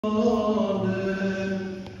The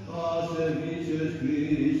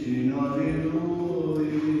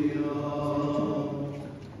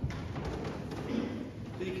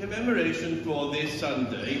commemoration for this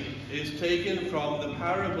Sunday is taken from the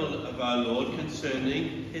parable of our Lord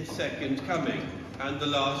concerning his second coming and the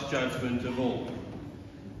last judgment of all.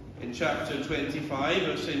 In chapter 25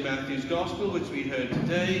 of St. Matthew's Gospel, which we heard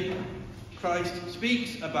today, Christ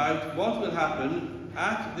speaks about what will happen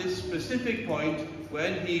at this specific point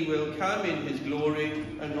when he will come in his glory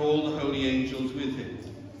and all the holy angels with him.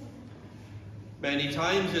 Many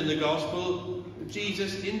times in the Gospel,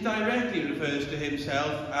 Jesus indirectly refers to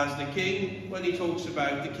himself as the King when he talks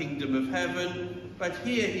about the kingdom of heaven, but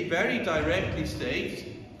here he very directly states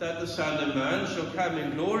that the Son of Man shall come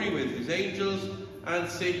in glory with his angels and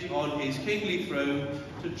sit on his kingly throne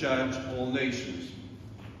to judge all nations.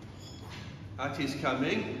 At his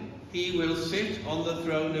coming, he will sit on the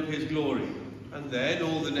throne of his glory, and then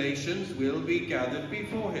all the nations will be gathered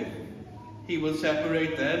before him. He will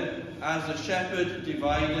separate them as a shepherd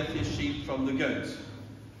divideth his sheep from the goats.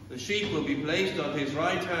 The sheep will be placed on his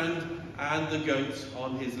right hand and the goats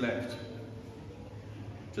on his left.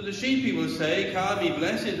 To the sheep he will say, "Come, ye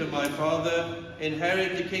blessed of my Father,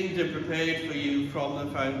 inherit the kingdom prepared for you from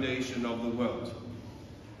the foundation of the world."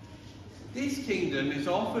 This kingdom is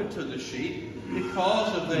offered to the sheep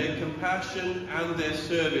because of their compassion and their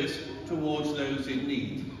service towards those in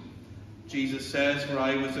need. Jesus says, "For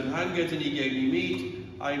I was an hungered and he gave me meat,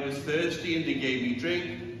 I was thirsty and he gave me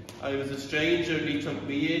drink, I was a stranger and he took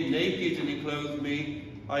me in, naked and he clothed me,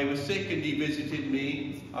 I was sick and he visited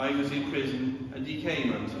me, I was in prison and he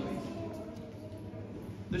came unto me."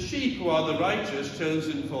 The sheep who are the righteous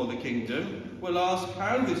chosen for the kingdom will ask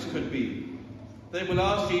how this could be. They will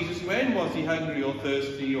ask Jesus, when was he hungry or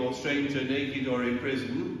thirsty or stranger, naked or in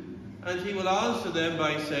prison? And he will answer them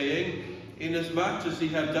by saying, "Inasmuch as he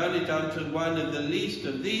have done it unto one of the least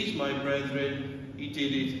of these my brethren, he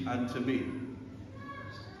did it unto me."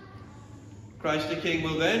 Christ the King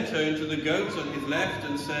will then turn to the goats on his left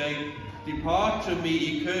and say, "Depart from me,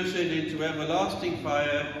 ye cursed, into everlasting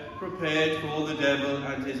fire, prepared for the devil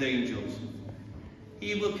and his angels."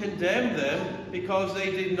 He will condemn them because they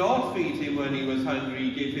did not feed him when he was hungry,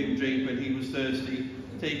 give him drink when he was thirsty,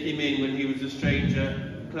 take him in when he was a stranger,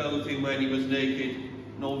 clothe him when he was naked,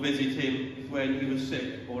 nor visit him when he was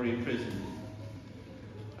sick or in prison.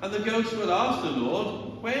 And the goats will ask the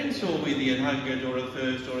Lord, "When saw we thee an hungered or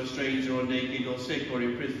athirst or a stranger or naked or sick or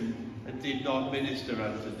in prison, and did not minister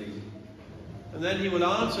unto thee?" And then he will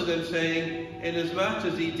answer them saying, "Inasmuch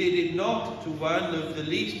as he did it not to one of the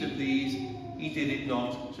least of these, he did it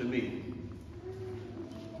not to me."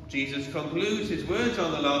 Jesus concludes his words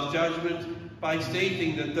on the last judgment by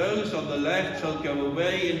stating that those on the left shall go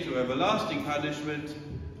away into everlasting punishment,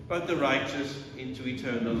 but the righteous into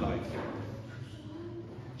eternal life.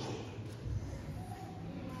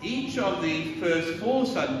 Each of the first 4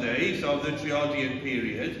 Sundays of the Triodian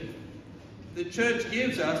period, the Church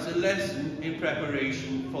gives us a lesson in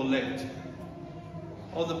preparation for Lent.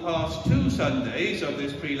 On the past 2 Sundays of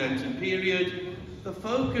this pre-Lenten period, the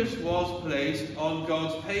focus was placed on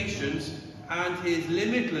God's patience and his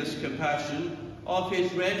limitless compassion, of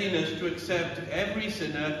his readiness to accept every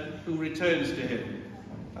sinner who returns to him,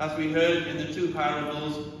 as we heard in the 2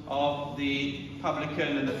 parables of the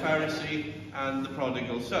publican and the Pharisee and the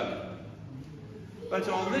prodigal son. But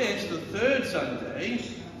on this, the 3rd Sunday,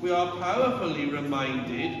 we are powerfully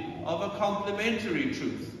reminded of a complementary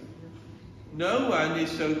truth. No one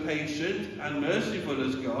is so patient and merciful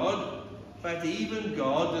as God, but even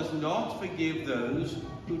God does not forgive those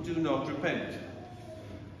who do not repent.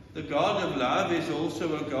 The God of love is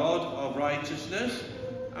also a God of righteousness,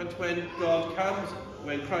 and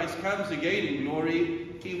when Christ comes again in glory,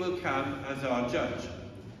 he will come as our judge.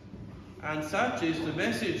 And such is the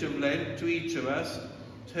message of Lent to each of us: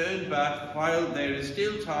 turn back while there is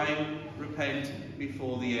still time, repent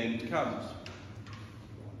before the end comes.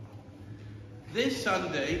 This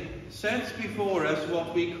Sunday sets before us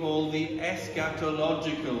what we call the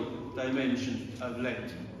eschatological dimension of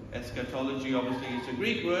Lent. Eschatology obviously is a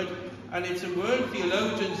Greek word, and it's a word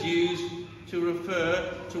theologians use to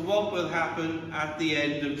refer to what will happen at the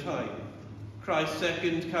end of time. Christ's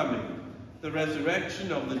second coming, the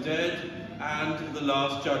resurrection of the dead, and the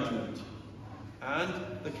last judgment. And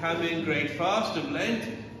the coming great fast of Lent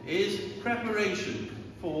is preparation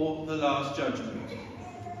for the last judgment.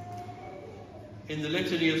 In the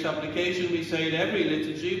Litany of Supplication, we say in every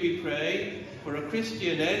liturgy, we pray for a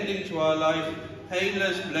Christian ending to our life,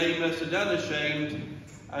 painless, blameless and unashamed,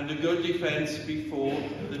 and a good defence before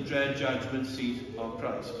the dread judgment seat of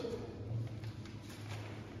Christ.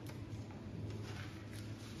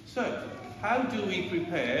 So, how do we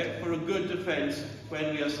prepare for a good defence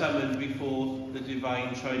when we are summoned before the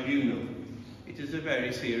divine tribunal? It is a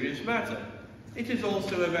very serious matter. It is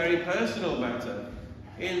also a very personal matter.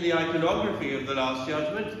 In the iconography of the Last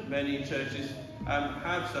Judgment, many churches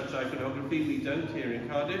have such iconography, we don't here in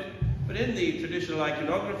Cardiff, but in the traditional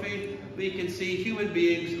iconography we can see human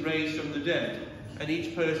beings raised from the dead, and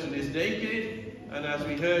each person is naked, and as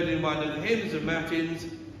we heard in one of the hymns of Matins,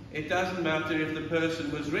 it doesn't matter if the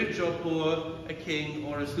person was rich or poor, a king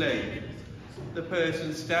or a slave. The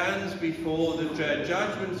person stands before the dread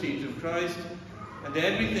judgment seat of Christ, and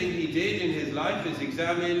everything he did in his life is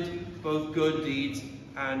examined, both good deeds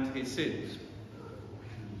and his sins.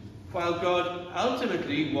 While God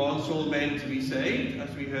ultimately wants all men to be saved,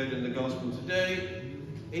 as we heard in the Gospel today,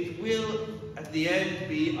 it will at the end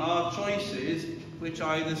be our choices which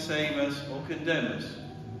either save us or condemn us.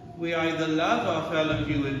 We either love our fellow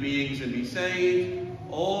human beings and be saved,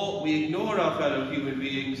 or we ignore our fellow human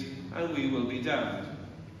beings and we will be damned.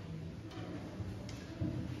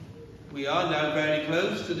 We are now very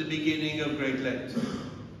close to the beginning of Great Lent.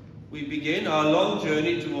 We begin our long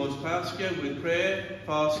journey towards Pascha with prayer,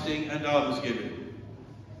 fasting and almsgiving.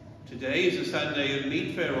 Today is a Sunday of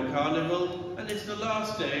Meatfare or Carnival, and it's the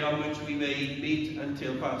last day on which we may eat meat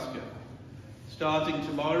until Pascha. Starting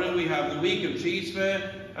tomorrow we have the week of Cheese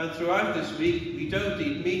Fair, and throughout this week we don't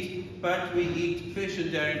eat meat, but we eat fish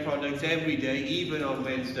and dairy products every day, even on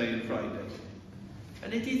Wednesday and Friday.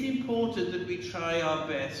 And it is important that we try our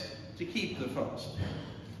best to keep the fast.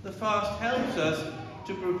 The fast helps us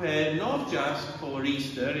to prepare not just for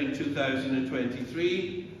Easter in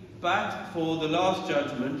 2023, but for the Last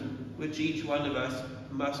Judgment, which each one of us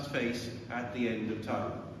must face at the end of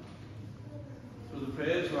time. Through the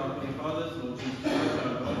prayers of our Holy Father, Lord Jesus Christ,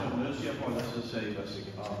 our God, have mercy upon us and save us.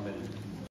 Amen.